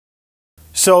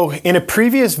So in a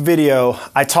previous video,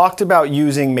 I talked about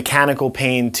using mechanical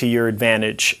pain to your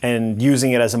advantage and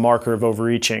using it as a marker of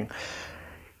overreaching.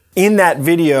 In that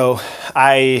video,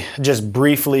 I just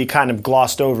briefly kind of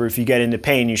glossed over if you get into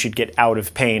pain, you should get out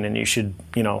of pain and you should,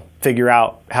 figure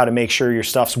out how to make sure your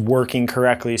stuff's working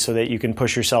correctly so that you can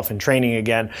push yourself in training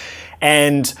again.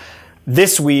 And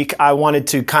this week, I wanted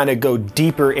to kind of go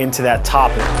deeper into that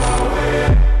topic.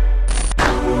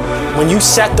 When you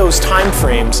set those time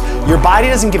frames, your body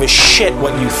doesn't give a shit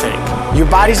what you think. Your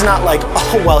body's not like,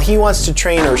 oh, well, he wants to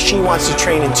train or she wants to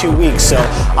train in 2 weeks, so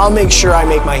I'll make sure I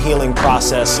make my healing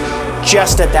process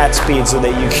just at that speed so that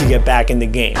you can get back in the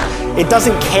game. It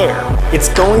doesn't care. It's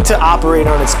going to operate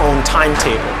on its own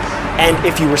timetable. And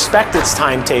if you respect its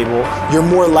timetable, you're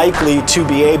more likely to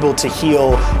be able to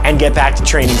heal and get back to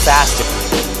training faster.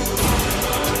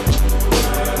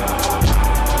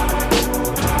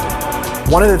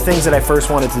 One of the things that I first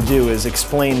wanted to do is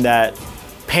explain that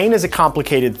pain is a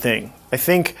complicated thing. I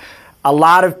think a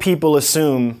lot of people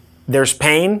assume there's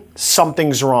pain,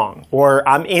 something's wrong, or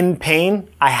I'm in pain,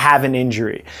 I have an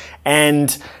injury.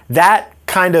 And that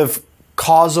kind of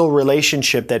causal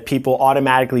relationship that people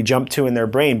automatically jump to in their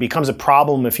brain becomes a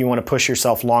problem if you want to push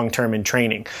yourself long-term in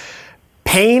training.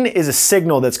 Pain is a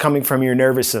signal that's coming from your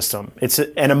nervous system. It's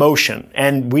an emotion,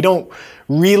 and we don't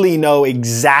really know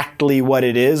exactly what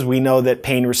it is. We know that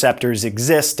pain receptors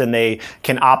exist and they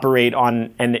can operate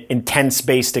on an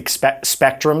intense-based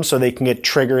spectrum, so they can get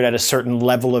triggered at a certain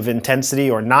level of intensity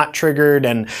or not triggered.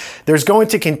 And there's going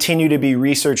to continue to be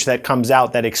research that comes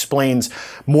out that explains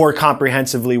more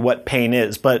comprehensively what pain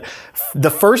is. But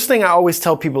the first thing I always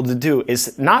tell people to do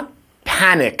is not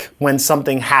panic when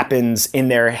something happens in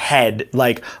their head,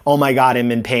 like, oh my God,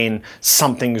 I'm in pain,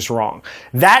 something's wrong.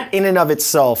 That in and of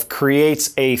itself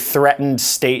creates a threatened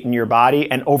state in your body.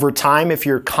 And over time, if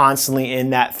you're constantly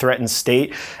in that threatened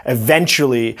state,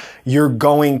 eventually you're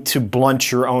going to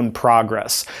blunt your own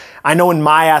progress. I know in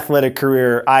my athletic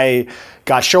career, I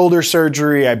got shoulder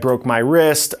surgery, I broke my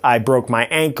wrist, I broke my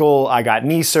ankle, I got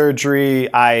knee surgery,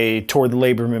 I tore the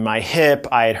labrum in my hip,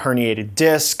 I had herniated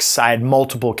discs, I had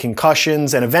multiple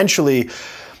concussions, and eventually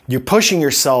you're pushing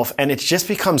yourself and it just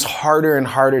becomes harder and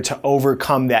harder to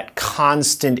overcome that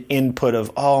constant input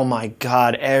of, oh my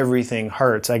God, everything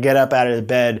hurts. I get up out of the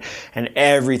bed and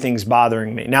everything's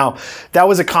bothering me. Now, that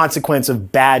was a consequence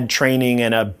of bad training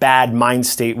and a bad mind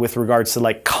state with regards to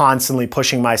like constantly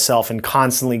pushing myself and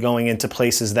constantly going into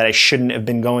places that I shouldn't have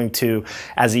been going to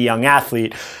as a young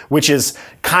athlete, which is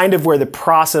kind of where the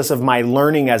process of my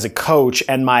learning as a coach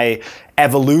and my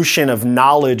evolution of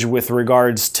knowledge with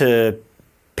regards to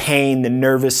pain, the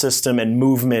nervous system, and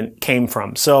movement came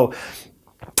from. So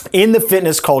in the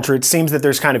fitness culture, it seems that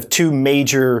there's kind of two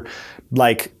major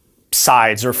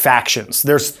sides or factions.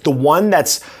 There's the one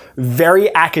that's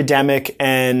very academic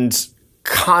and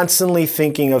constantly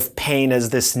thinking of pain as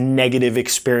this negative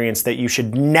experience that you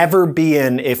should never be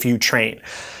in if you train.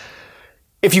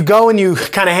 If you go and you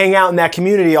kind of hang out in that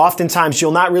community, oftentimes you'll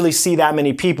not really see that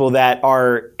many people that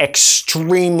are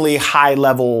extremely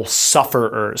high-level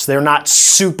sufferers. They're not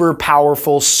super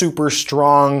powerful, super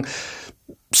strong,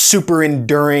 super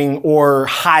enduring, or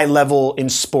high level in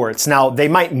sports. Now, they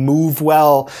might move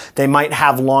well, they might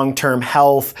have long-term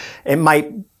health, it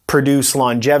might produce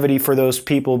longevity for those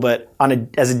people, but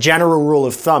as a general rule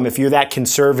of thumb, if you're that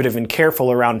conservative and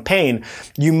careful around pain,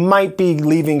 you might be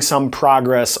leaving some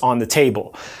progress on the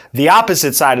table. The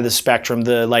opposite side of the spectrum,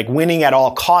 the winning at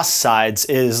all cost sides,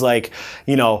 is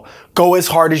go as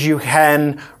hard as you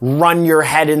can, run your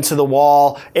head into the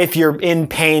wall. If you're in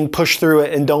pain, push through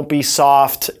it and don't be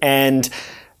soft. And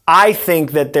I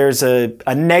think that there's a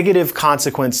negative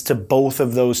consequence to both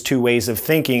of those two ways of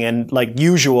thinking. And like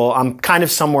usual, I'm kind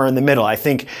of somewhere in the middle. I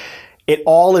think it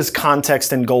all is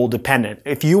context and goal dependent.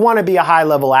 If you want to be a high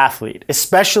level athlete,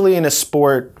 especially in a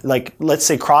sport like, let's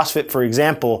say CrossFit, for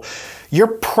example, you're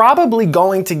probably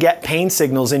going to get pain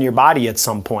signals in your body at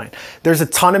some point. There's a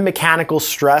ton of mechanical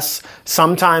stress.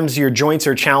 Sometimes your joints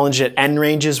are challenged at end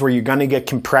ranges where you're going to get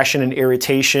compression and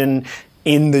irritation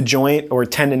in the joint or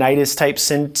tendonitis type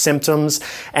symptoms.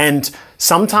 And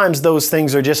sometimes those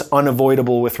things are just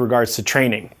unavoidable with regards to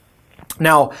training.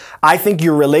 Now, I think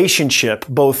your relationship,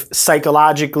 both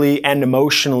psychologically and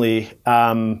emotionally,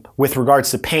 with regards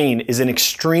to pain is an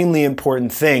extremely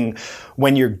important thing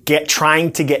when you're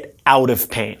trying to get out of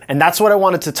pain. And that's what I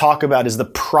wanted to talk about, is the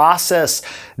process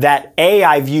that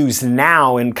I've used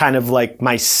now in kind of like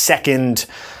my second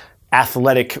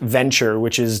athletic venture,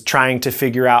 which is trying to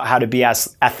figure out how to be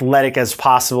as athletic as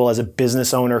possible as a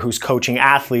business owner who's coaching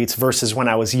athletes versus when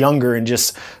I was younger and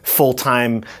just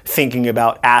full-time thinking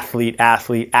about athlete,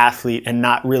 and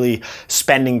not really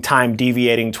spending time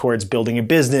deviating towards building a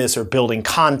business or building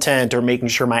content or making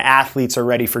sure my athletes are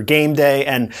ready for game day.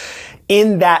 And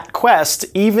in that quest,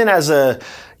 even as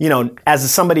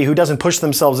somebody who doesn't push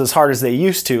themselves as hard as they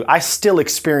used to, I still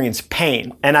experience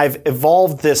pain. And I've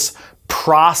evolved this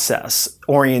process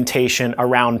orientation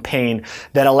around pain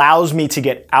that allows me to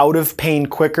get out of pain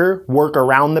quicker, work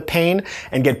around the pain,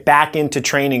 and get back into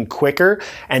training quicker.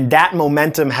 And that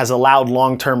momentum has allowed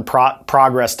long-term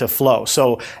progress to flow.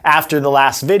 So after the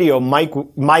last video,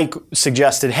 Mike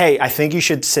suggested, hey, I think you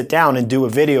should sit down and do a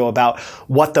video about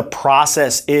what the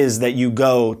process is that you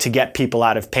go to get people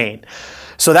out of pain.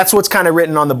 So that's what's kind of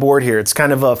written on the board here. It's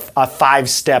kind of a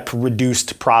 5-step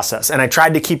reduced process. And I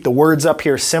tried to keep the words up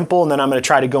here simple, and then I'm going to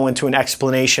try to go into an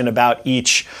explanation about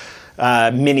each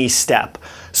mini step.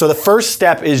 So the first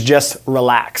step is just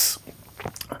relax.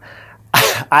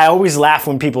 I always laugh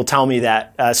when people tell me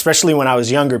that, especially when I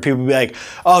was younger. People would be like,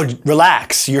 oh,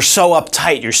 relax. You're so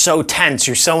uptight. You're so tense.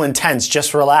 You're so intense.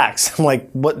 Just relax. I'm like,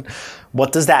 what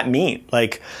does that mean?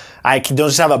 Like, I don't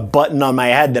just have a button on my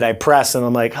head that I press and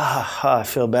I'm like, I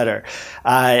feel better.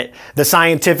 The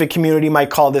scientific community might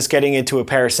call this getting into a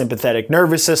parasympathetic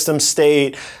nervous system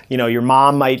state. Your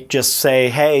mom might just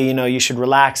say, hey, you should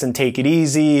relax and take it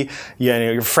easy.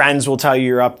 Your friends will tell you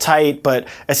you're uptight. But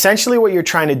essentially what you're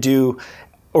trying to do,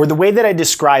 or the way that I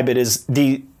describe it, is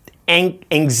the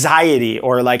anxiety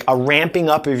or like a ramping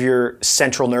up of your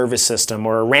central nervous system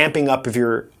or a ramping up of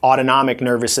your autonomic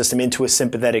nervous system into a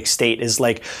sympathetic state is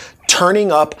like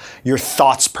turning up your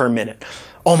thoughts per minute.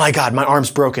 Oh my God, my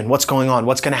arm's broken. What's going on?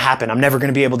 What's going to happen? I'm never going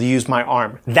to be able to use my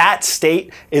arm. That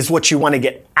state is what you want to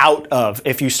get out of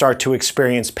if you start to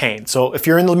experience pain. So if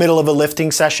you're in the middle of a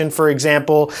lifting session, for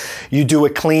example, you do a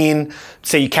clean,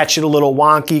 say you catch it a little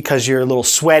wonky because you're a little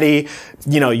sweaty,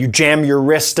 you jam your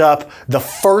wrist up. The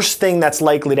first thing that's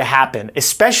likely to happen,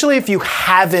 especially if you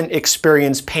haven't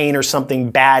experienced pain or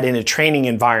something bad in a training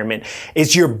environment,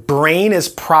 is your brain is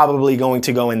probably going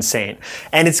to go insane.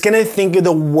 And it's going to think of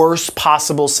the worst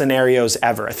possible scenarios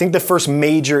ever. I think the first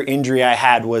major injury I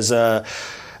had was a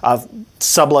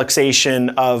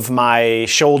subluxation of my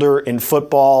shoulder in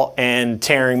football and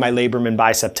tearing my labrum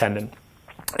bicep tendon.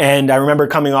 And I remember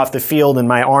coming off the field and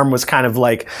my arm was kind of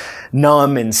like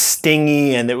numb and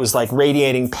stingy and it was like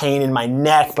radiating pain in my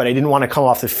neck, but I didn't want to come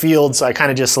off the field. So I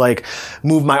kind of just like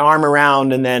moved my arm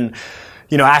around, and then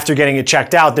after getting it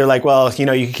checked out, they're like, well, you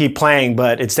can keep playing,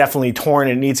 but it's definitely torn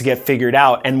and it needs to get figured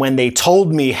out. And when they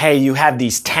told me, hey, you have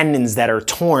these tendons that are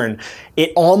torn,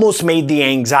 it almost made the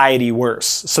anxiety worse.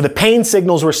 So the pain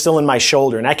signals were still in my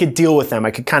shoulder and I could deal with them.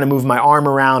 I could kind of move my arm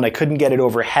around. I couldn't get it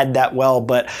overhead that well,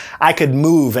 but I could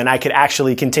move and I could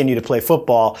actually continue to play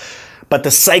football. But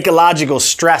the psychological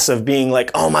stress of being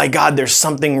like, oh my God, there's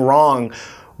something wrong,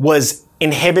 was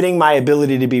inhibiting my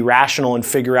ability to be rational and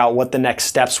figure out what the next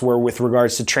steps were with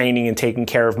regards to training and taking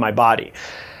care of my body.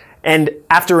 And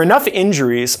after enough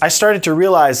injuries, I started to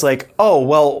realize like, oh,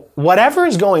 well, whatever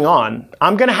is going on,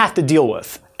 I'm going to have to deal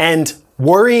with. And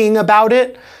worrying about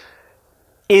it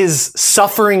is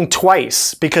suffering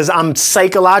twice, because I'm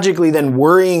psychologically then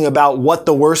worrying about what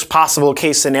the worst possible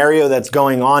case scenario that's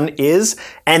going on is,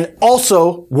 and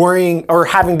also worrying or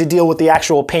having to deal with the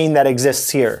actual pain that exists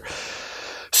here.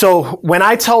 So when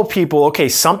I tell people, okay,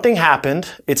 something happened,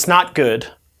 it's not good,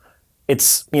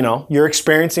 it's, you're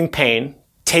experiencing pain,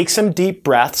 take some deep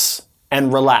breaths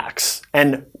and relax.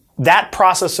 And that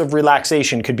process of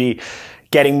relaxation could be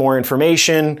getting more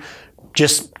information,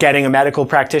 just getting a medical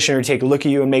practitioner to take a look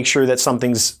at you and make sure that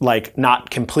something's like not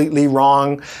completely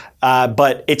wrong.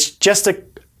 But it's just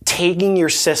taking your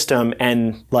system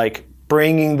and like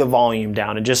bringing the volume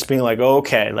down and just being like,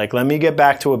 okay, like let me get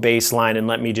back to a baseline and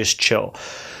let me just chill.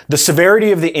 The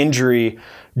severity of the injury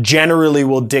generally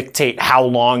will dictate how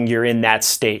long you're in that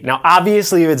state. Now,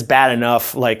 obviously, if it's bad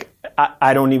enough, like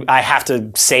I have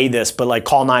to say this, but like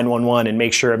call 911 and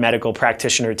make sure a medical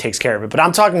practitioner takes care of it. But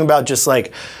I'm talking about just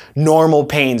like normal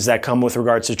pains that come with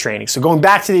regards to training. So going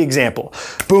back to the example,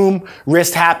 boom,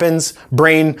 wrist happens,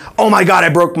 brain, oh my God, I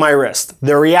broke my wrist.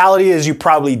 The reality is you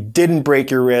probably didn't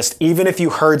break your wrist. Even if you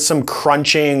heard some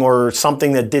crunching or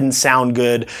something that didn't sound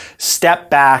good, step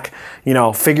back,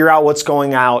 figure out what's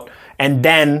going out. And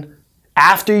then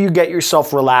after you get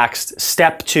yourself relaxed,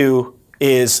 step 2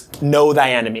 is know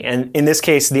thy enemy. And in this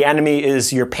case, the enemy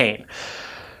is your pain.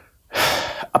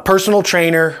 a personal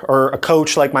trainer or a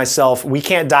coach like myself, we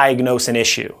can't diagnose an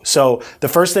issue. So the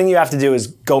first thing you have to do is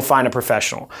go find a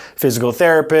professional. Physical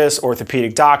therapist,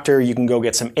 orthopedic doctor, you can go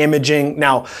get some imaging.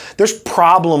 Now, there's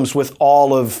problems with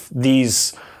all of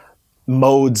these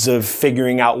modes of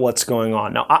figuring out what's going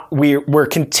on. Now, we're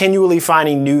continually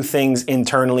finding new things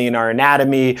internally in our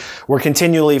anatomy. We're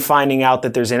continually finding out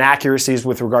that there's inaccuracies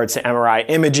with regards to MRI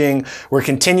imaging. We're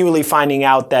continually finding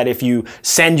out that if you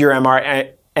send your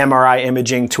MRI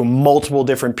imaging to multiple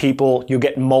different people, you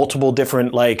get multiple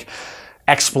different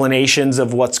explanations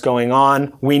of what's going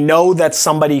on. We know that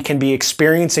somebody can be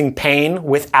experiencing pain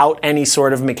without any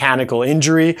sort of mechanical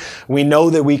injury. We know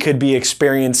that we could be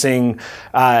experiencing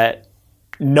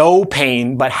no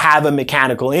pain but have a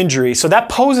mechanical injury. So that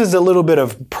poses a little bit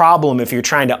of problem if you're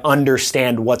trying to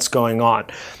understand what's going on.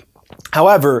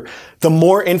 However, the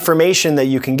more information that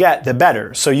you can get, the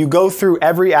better. So you go through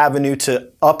every avenue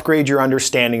to upgrade your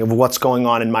understanding of what's going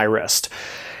on in my wrist.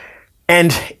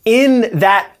 And in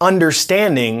that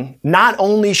understanding, not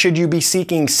only should you be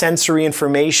seeking sensory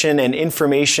information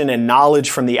and knowledge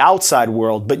from the outside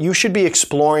world, but you should be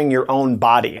exploring your own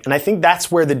body. And I think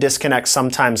that's where the disconnect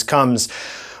sometimes comes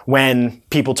when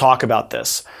people talk about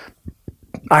this.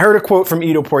 I heard a quote from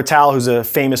Ido Portal, who's a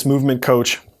famous movement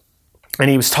coach, and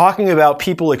he was talking about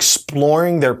people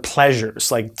exploring their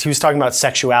pleasures. Like, he was talking about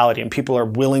sexuality, and people are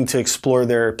willing to explore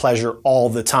their pleasure all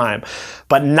the time.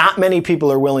 But not many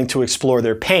people are willing to explore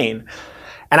their pain.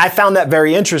 And I found that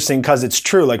very interesting because it's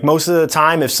true. Like, most of the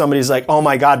time, if somebody's like, oh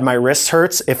my God, my wrist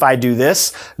hurts if I do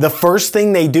this, the first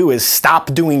thing they do is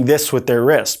stop doing this with their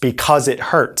wrist because it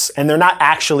hurts. And they're not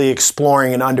actually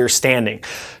exploring and understanding.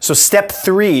 So step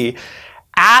 3,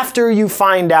 after you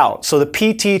find out, so the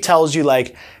PT tells you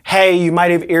hey, you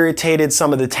might have irritated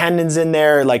some of the tendons in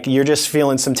there, you're just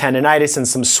feeling some tendonitis and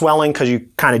some swelling because you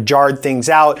kind of jarred things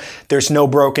out. There's no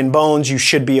broken bones, you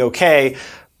should be okay,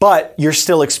 but you're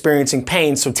still experiencing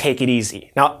pain, so take it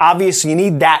easy. Now, obviously, you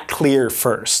need that clear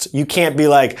first. You can't be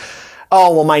like,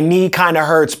 oh, well, my knee kind of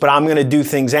hurts, but I'm going to do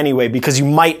things anyway, because you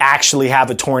might actually have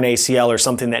a torn ACL or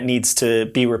something that needs to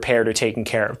be repaired or taken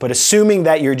care of. But assuming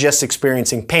that you're just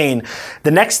experiencing pain,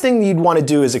 the next thing you'd want to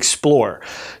do is explore.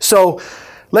 So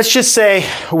let's just say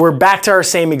we're back to our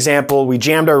same example. We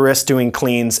jammed our wrist doing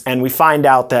cleans, and we find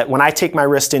out that when I take my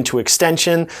wrist into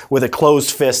extension with a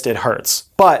closed fist, it hurts.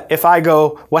 But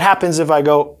what happens if I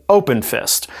go open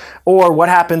fist? Or what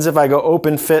happens if I go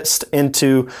open fist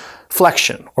into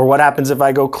flexion? Or what happens if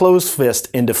I go closed fist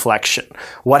into flexion?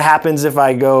 What happens if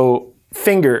I go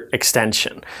finger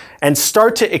extension? And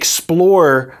start to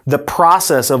explore the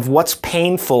process of what's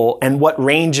painful and what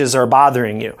ranges are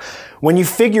bothering you. When you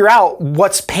figure out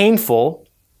what's painful,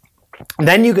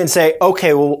 then you can say,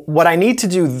 okay, well, what I need to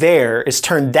do there is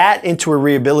turn that into a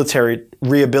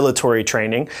rehabilitatory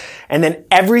training, and then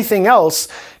everything else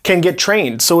can get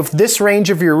trained. So if this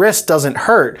range of your wrist doesn't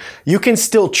hurt, you can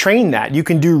still train that. You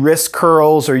can do wrist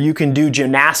curls, or you can do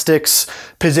gymnastics,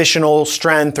 positional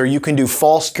strength, or you can do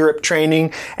false grip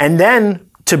training. And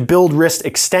then to build wrist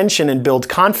extension and build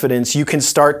confidence, you can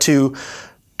start to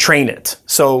train it.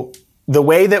 So the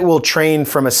way that we'll train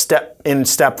from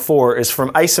step 4 is from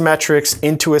isometrics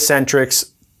into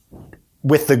eccentrics,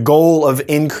 with the goal of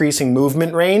increasing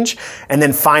movement range, and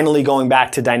then finally going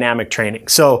back to dynamic training.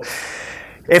 So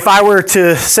if I were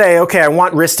to say, okay, I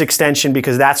want wrist extension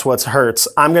because that's what hurts,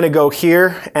 I'm going to go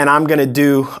here and I'm going to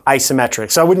do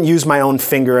isometrics. So I wouldn't use my own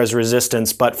finger as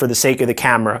resistance, but for the sake of the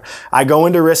camera, I go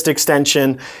into wrist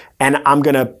extension and I'm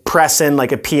going to press in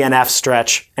like a PNF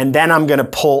stretch, and then I'm going to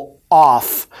pull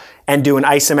off and do an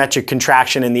isometric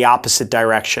contraction in the opposite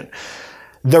direction.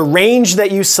 The range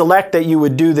that you select that you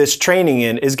would do this training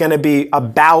in is going to be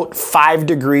about 5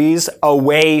 degrees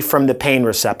away from the pain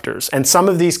receptors. And some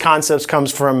of these concepts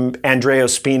comes from Andrea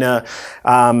Ospina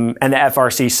and the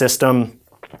FRC system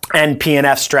and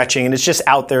PNF stretching, and it's just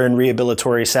out there in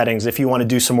rehabilitatory settings if you want to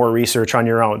do some more research on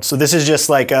your own. So this is just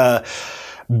like a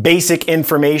basic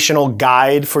informational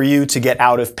guide for you to get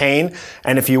out of pain.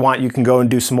 And if you want, you can go and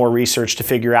do some more research to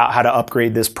figure out how to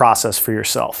upgrade this process for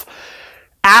yourself.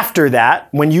 After that,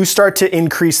 when you start to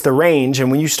increase the range and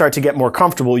when you start to get more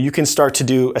comfortable, you can start to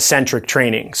do eccentric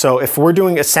training. So if we're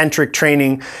doing eccentric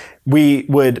training, we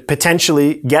would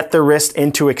potentially get the wrist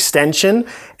into extension,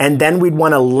 and then we'd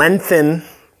want to lengthen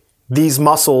these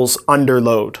muscles under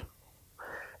load.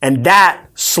 And that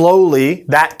slowly,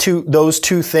 those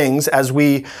two things, as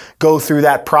we go through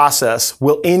that process,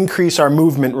 will increase our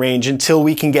movement range until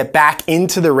we can get back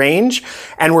into the range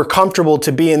and we're comfortable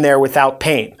to be in there without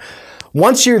pain.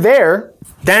 Once you're there,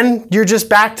 then you're just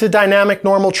back to dynamic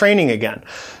normal training again.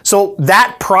 So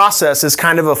that process is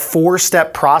kind of a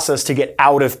 4-step process to get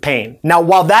out of pain. Now,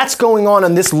 while that's going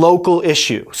on this local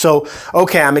issue, so,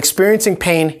 okay, I'm experiencing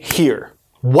pain here.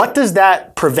 What does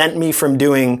that prevent me from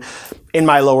doing in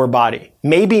my lower body?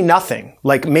 Maybe nothing.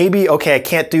 Like maybe, okay, I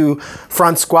can't do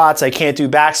front squats, I can't do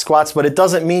back squats, but it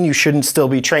doesn't mean you shouldn't still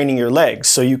be training your legs.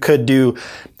 So you could do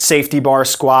safety bar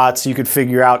squats. You could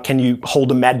figure out, can you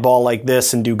hold a med ball like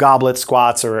this and do goblet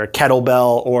squats or a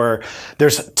kettlebell? Or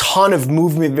there's a ton of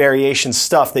movement variation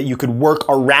stuff that you could work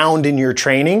around in your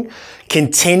training,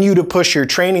 continue to push your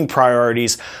training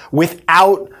priorities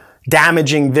without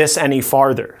damaging this any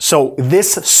farther. So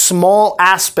this small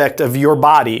aspect of your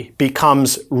body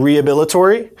becomes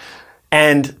rehabilitatory,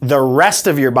 and the rest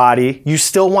of your body, you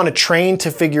still want to train to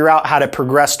figure out how to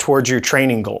progress towards your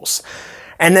training goals.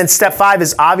 And then step 5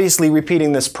 is obviously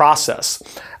repeating this process.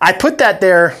 I put that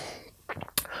there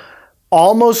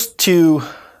almost to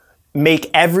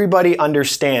make everybody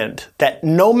understand that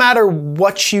no matter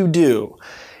what you do,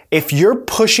 if you're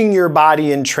pushing your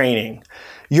body in training,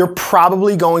 you're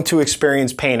probably going to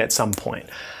experience pain at some point.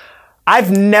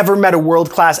 I've never met a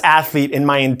world-class athlete in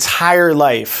my entire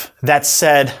life that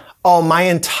said, oh, my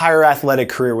entire athletic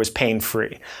career was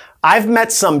pain-free. I've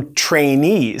met some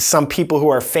trainees, some people who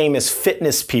are famous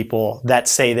fitness people that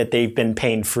say that they've been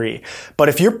pain-free. But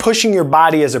if you're pushing your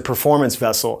body as a performance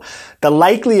vessel, the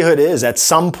likelihood is at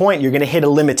some point you're going to hit a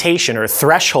limitation or a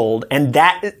threshold, and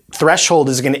that threshold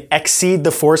is going to exceed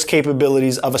the force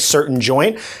capabilities of a certain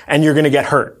joint, and you're going to get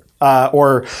hurt,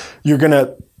 or you're going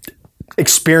to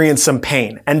experience some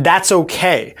pain. And that's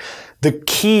okay. The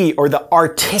key or the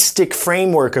artistic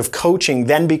framework of coaching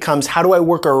then becomes, how do I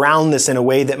work around this in a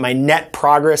way that my net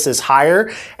progress is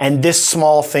higher and this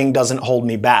small thing doesn't hold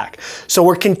me back? So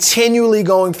we're continually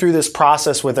going through this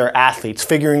process with our athletes,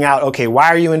 figuring out, okay, why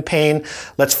are you in pain?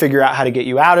 Let's figure out how to get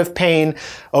you out of pain.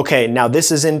 Okay, now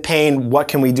this is in pain. What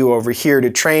can we do over here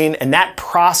to train? And that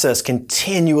process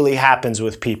continually happens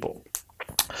with people.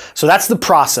 So that's the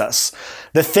process.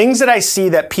 The things that I see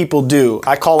that people do,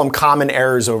 I call them common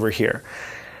errors over here.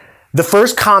 The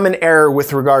first common error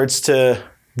with regards to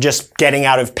just getting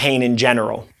out of pain in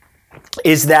general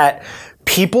is that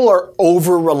people are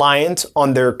over-reliant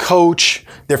on their coach,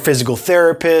 their physical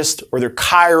therapist, or their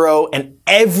chiro, and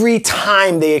every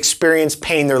time they experience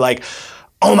pain, they're like,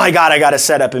 oh my God, I gotta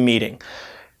set up a meeting.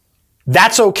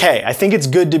 That's okay. I think it's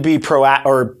good to be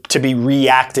to be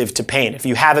reactive to pain. If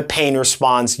you have a pain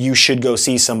response, you should go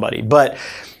see somebody. But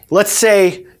let's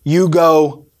say you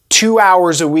go 2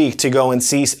 hours a week to go and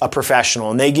see a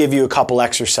professional and they give you a couple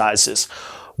exercises.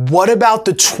 What about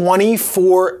the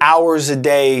 24 hours a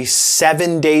day,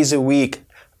 7 days a week,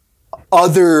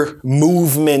 other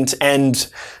movement and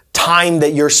time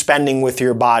that you're spending with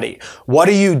your body? What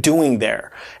are you doing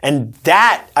there? And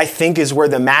that, I think, is where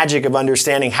the magic of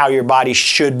understanding how your body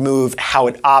should move, how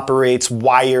it operates,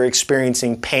 why you're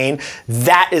experiencing pain,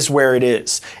 that is where it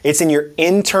is. It's in your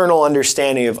internal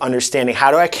understanding of understanding,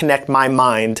 how do I connect my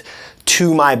mind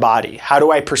to my body? How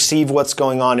do I perceive what's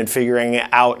going on and figuring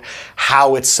out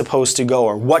how it's supposed to go?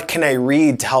 Or what can I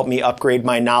read to help me upgrade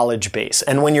my knowledge base?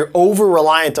 And when you're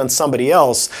over-reliant on somebody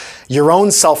else, your own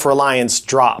self-reliance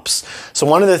drops. So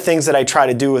one of the things that I try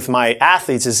to do with my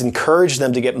athletes is encourage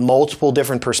them to get multiple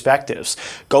different perspectives.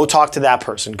 Go talk to that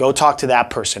person. Go talk to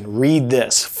that person. Read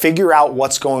this. Figure out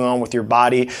what's going on with your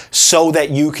body so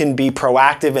that you can be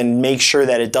proactive and make sure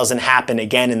that it doesn't happen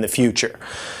again in the future.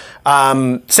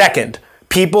 Second,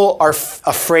 people are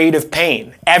afraid of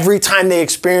pain. Every time they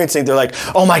experience it, they're like,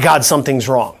 oh my God, something's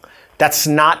wrong. That's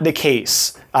not the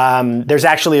case. There's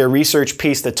actually a research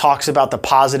piece that talks about the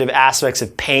positive aspects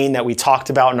of pain that we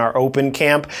talked about in our open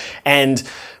camp. And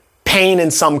pain in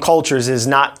some cultures is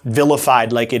not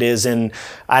vilified like it is in,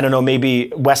 I don't know, maybe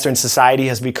Western society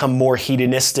has become more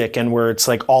hedonistic and where it's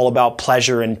like all about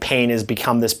pleasure and pain has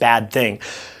become this bad thing.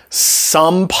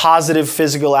 Some positive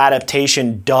physical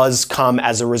adaptation does come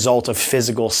as a result of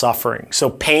physical suffering. So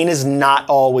pain is not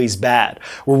always bad.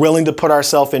 We're willing to put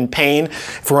ourselves in pain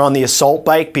if we're on the assault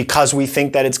bike because we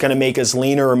think that it's going to make us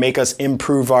leaner or make us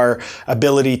improve our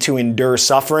ability to endure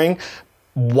suffering.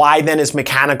 Why then is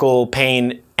mechanical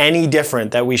pain any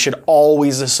different that we should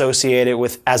always associate it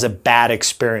with as a bad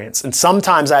experience? And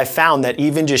sometimes I've found that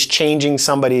even just changing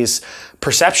somebody's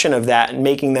perception of that and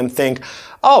making them think,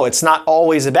 oh, it's not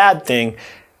always a bad thing,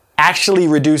 actually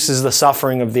reduces the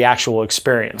suffering of the actual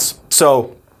experience.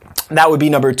 So that would be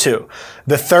number 2.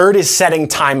 The third is setting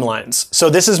timelines.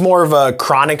 So this is more of a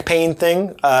chronic pain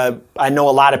thing. I know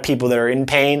a lot of people that are in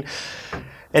pain.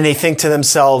 and they think to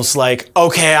themselves like,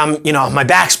 okay, my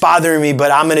back's bothering me,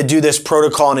 but I'm going to do this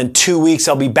protocol and in 2 weeks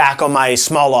I'll be back on my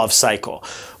Smolov cycle.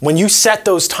 When you set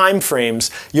those time frames,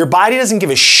 your body doesn't give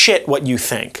a shit what you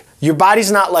think. Your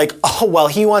body's not like, oh, well,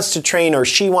 he wants to train or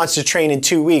she wants to train in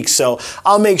 2 weeks, so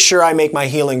I'll make sure I make my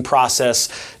healing process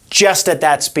just at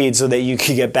that speed so that you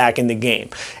can get back in the game.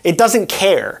 It doesn't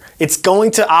care. It's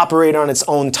going to operate on its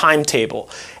own timetable.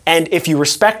 And if you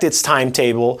respect its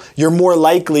timetable, you're more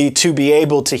likely to be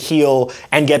able to heal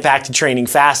and get back to training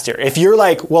faster. If you're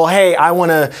like, well, hey, I want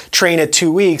to train at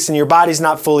 2 weeks and your body's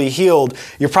not fully healed,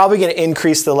 you're probably going to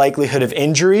increase the likelihood of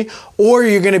injury, or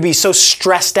you're going to be so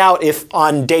stressed out if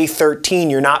on day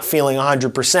 13 you're not feeling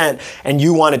 100% and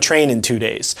you want to train in 2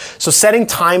 days. So setting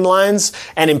timelines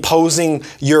and imposing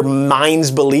your mind's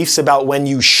beliefs about when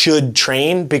you should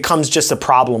train becomes just a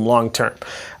problem long term.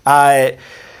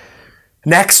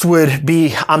 Next would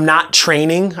be, I'm not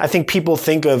training. I think people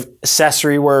think of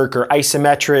accessory work or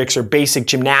isometrics or basic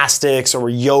gymnastics or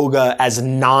yoga as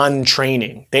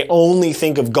non-training. They only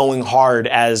think of going hard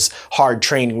as hard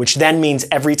training, which then means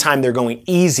every time they're going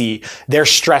easy, they're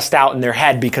stressed out in their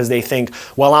head because they think,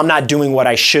 well, I'm not doing what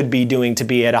I should be doing to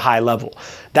be at a high level.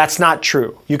 That's not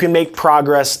true. You can make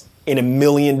progress in a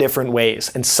million different ways,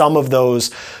 and some of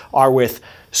those are with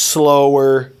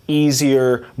slower,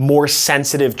 easier, more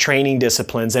sensitive training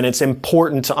disciplines. And it's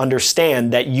important to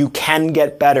understand that you can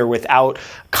get better without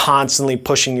constantly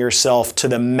pushing yourself to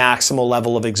the maximal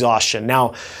level of exhaustion.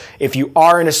 Now, if you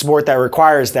are in a sport that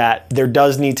requires that, there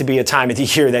does need to be a time of the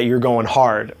year that you're going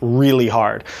hard, really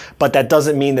hard. But that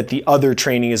doesn't mean that the other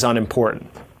training is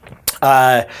unimportant.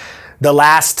 The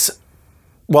last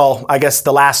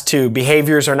two,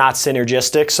 behaviors are not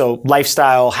synergistic. So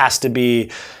lifestyle has to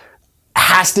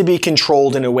be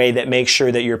controlled in a way that makes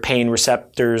sure that your pain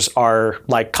receptors are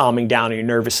like calming down and your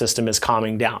nervous system is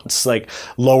calming down. It's like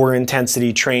lower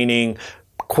intensity training,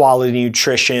 quality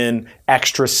nutrition,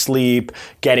 extra sleep,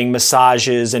 getting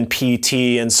massages and PT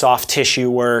and soft tissue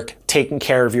work, taking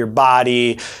care of your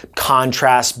body,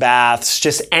 contrast baths,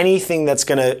 just anything that's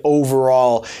going to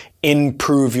overall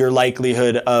improve your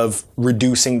likelihood of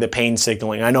reducing the pain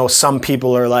signaling. I know some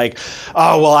people are like,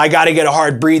 oh, well, I got to get a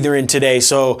hard breather in today.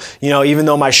 So, even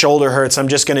though my shoulder hurts, I'm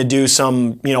just going to do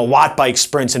some, watt bike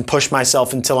sprints and push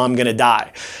myself until I'm going to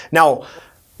die. Now,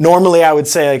 normally I would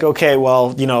say like, okay,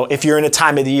 well, if you're in a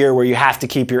time of the year where you have to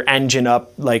keep your engine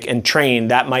up and train,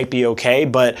 that might be okay.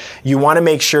 But you want to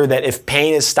make sure that if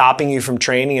pain is stopping you from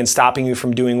training and stopping you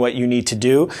from doing what you need to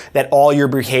do, that all your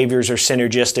behaviors are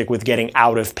synergistic with getting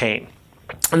out of pain.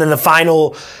 And then the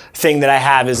final thing that I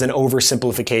have is an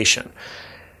oversimplification.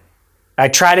 I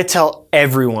try to tell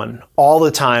everyone all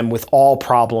the time with all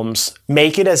problems,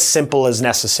 make it as simple as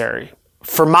necessary.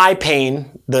 For my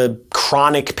pain, the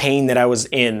chronic pain that I was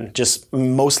in, just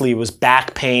mostly it was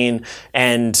back pain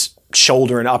and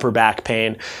shoulder and upper back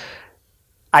pain,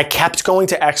 I kept going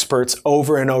to experts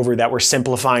over and over that were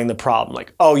simplifying the problem.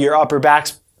 Like, oh, your upper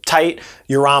back's tight,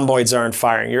 your rhomboids aren't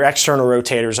firing, your external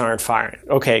rotators aren't firing.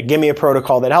 Okay, give me a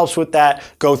protocol that helps with that.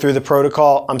 Go through the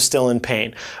protocol, I'm still in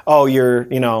pain. Oh, your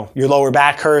lower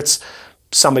back hurts.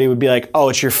 Somebody would be like, oh,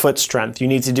 it's your foot strength. You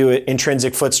need to do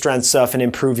intrinsic foot strength stuff and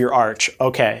improve your arch.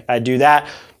 Okay, I do that.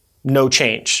 No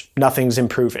change. Nothing's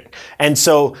improving. And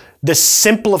so the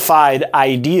simplified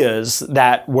ideas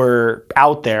that were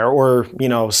out there, or,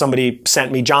 somebody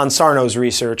sent me John Sarno's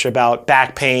research about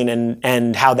back pain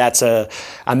and how that's a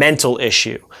mental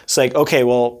issue. It's like,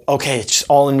 it's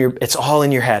all in your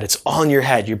head. It's all in your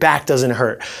head. Your back doesn't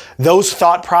hurt. Those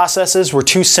thought processes were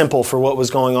too simple for what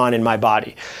was going on in my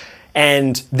body.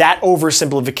 And that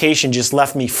oversimplification just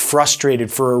left me frustrated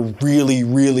for a really,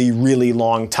 really, really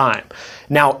long time.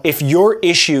 Now, if your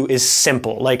issue is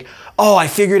simple, like, oh, I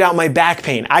figured out my back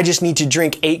pain, I just need to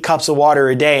drink 8 cups of water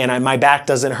a day and my back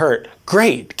doesn't hurt.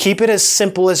 Great, keep it as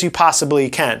simple as you possibly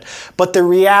can. But the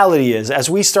reality is, as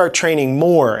we start training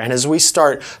more and as we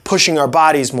start pushing our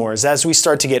bodies more, as we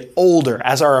start to get older,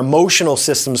 as our emotional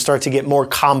systems start to get more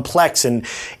complex and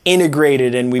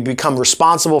integrated and we become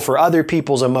responsible for other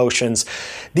people's emotions,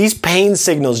 these pain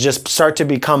signals just start to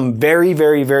become very,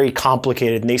 very, very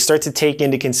complicated, and they start to take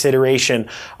into consideration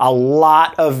a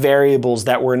lot of variables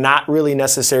that we're not really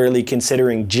necessarily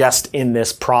considering just in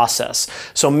this process.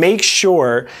 So make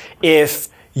sure, if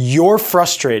you're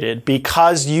frustrated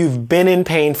because you've been in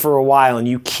pain for a while and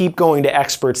you keep going to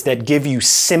experts that give you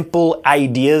simple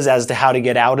ideas as to how to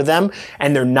get out of them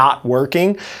and they're not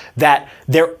working, that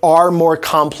there are more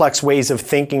complex ways of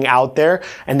thinking out there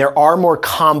and there are more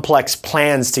complex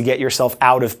plans to get yourself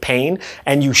out of pain,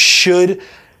 and you should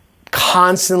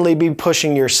constantly be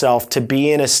pushing yourself to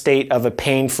be in a state of a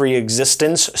pain-free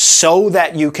existence so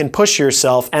that you can push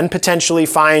yourself and potentially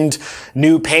find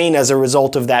new pain as a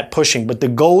result of that pushing. But the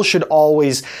goal should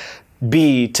always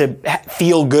be to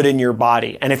feel good in your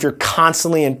body. And if you're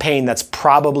constantly in pain, that's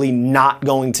probably not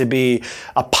going to be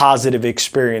a positive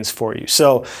experience for you.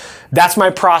 So that's my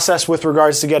process with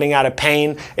regards to getting out of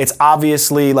pain. It's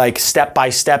obviously like step by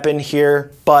step in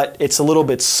here, but it's a little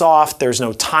bit soft. There's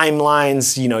no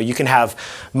timelines. You know, you can have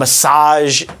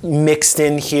massage mixed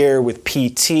in here with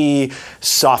PT,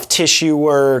 soft tissue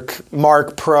work,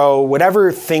 Mark Pro,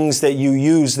 whatever things that you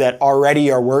use that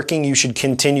already are working, you should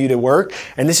continue to work.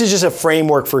 And this is just a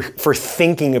framework for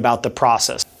thinking about the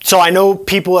process. So I know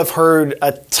people have heard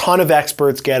a ton of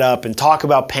experts get up and talk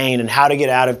about pain and how to get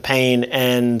out of pain,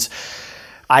 and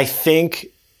I think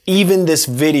even this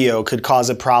video could cause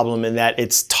a problem in that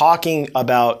it's talking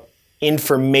about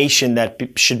information that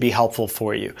should be helpful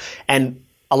for you. And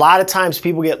a lot of times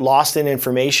people get lost in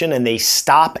information and they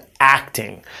stop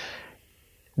acting.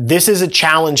 This is a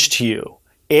challenge to you.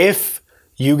 If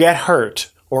you get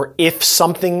hurt, or if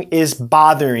something is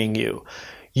bothering you,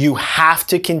 you have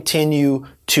to continue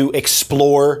to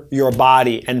explore your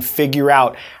body and figure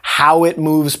out how it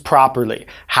moves properly,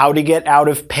 how to get out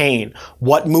of pain,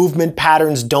 what movement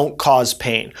patterns don't cause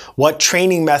pain, what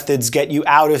training methods get you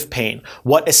out of pain,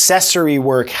 what accessory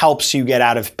work helps you get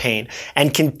out of pain,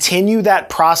 and continue that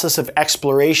process of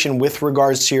exploration with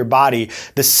regards to your body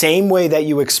the same way that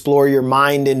you explore your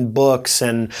mind in books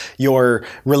and your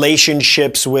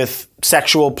relationships with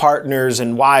sexual partners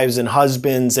and wives and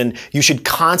husbands. And you should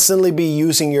constantly be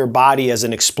using your body as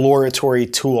an exploratory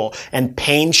tool, and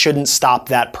pain shouldn't stop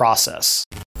that process.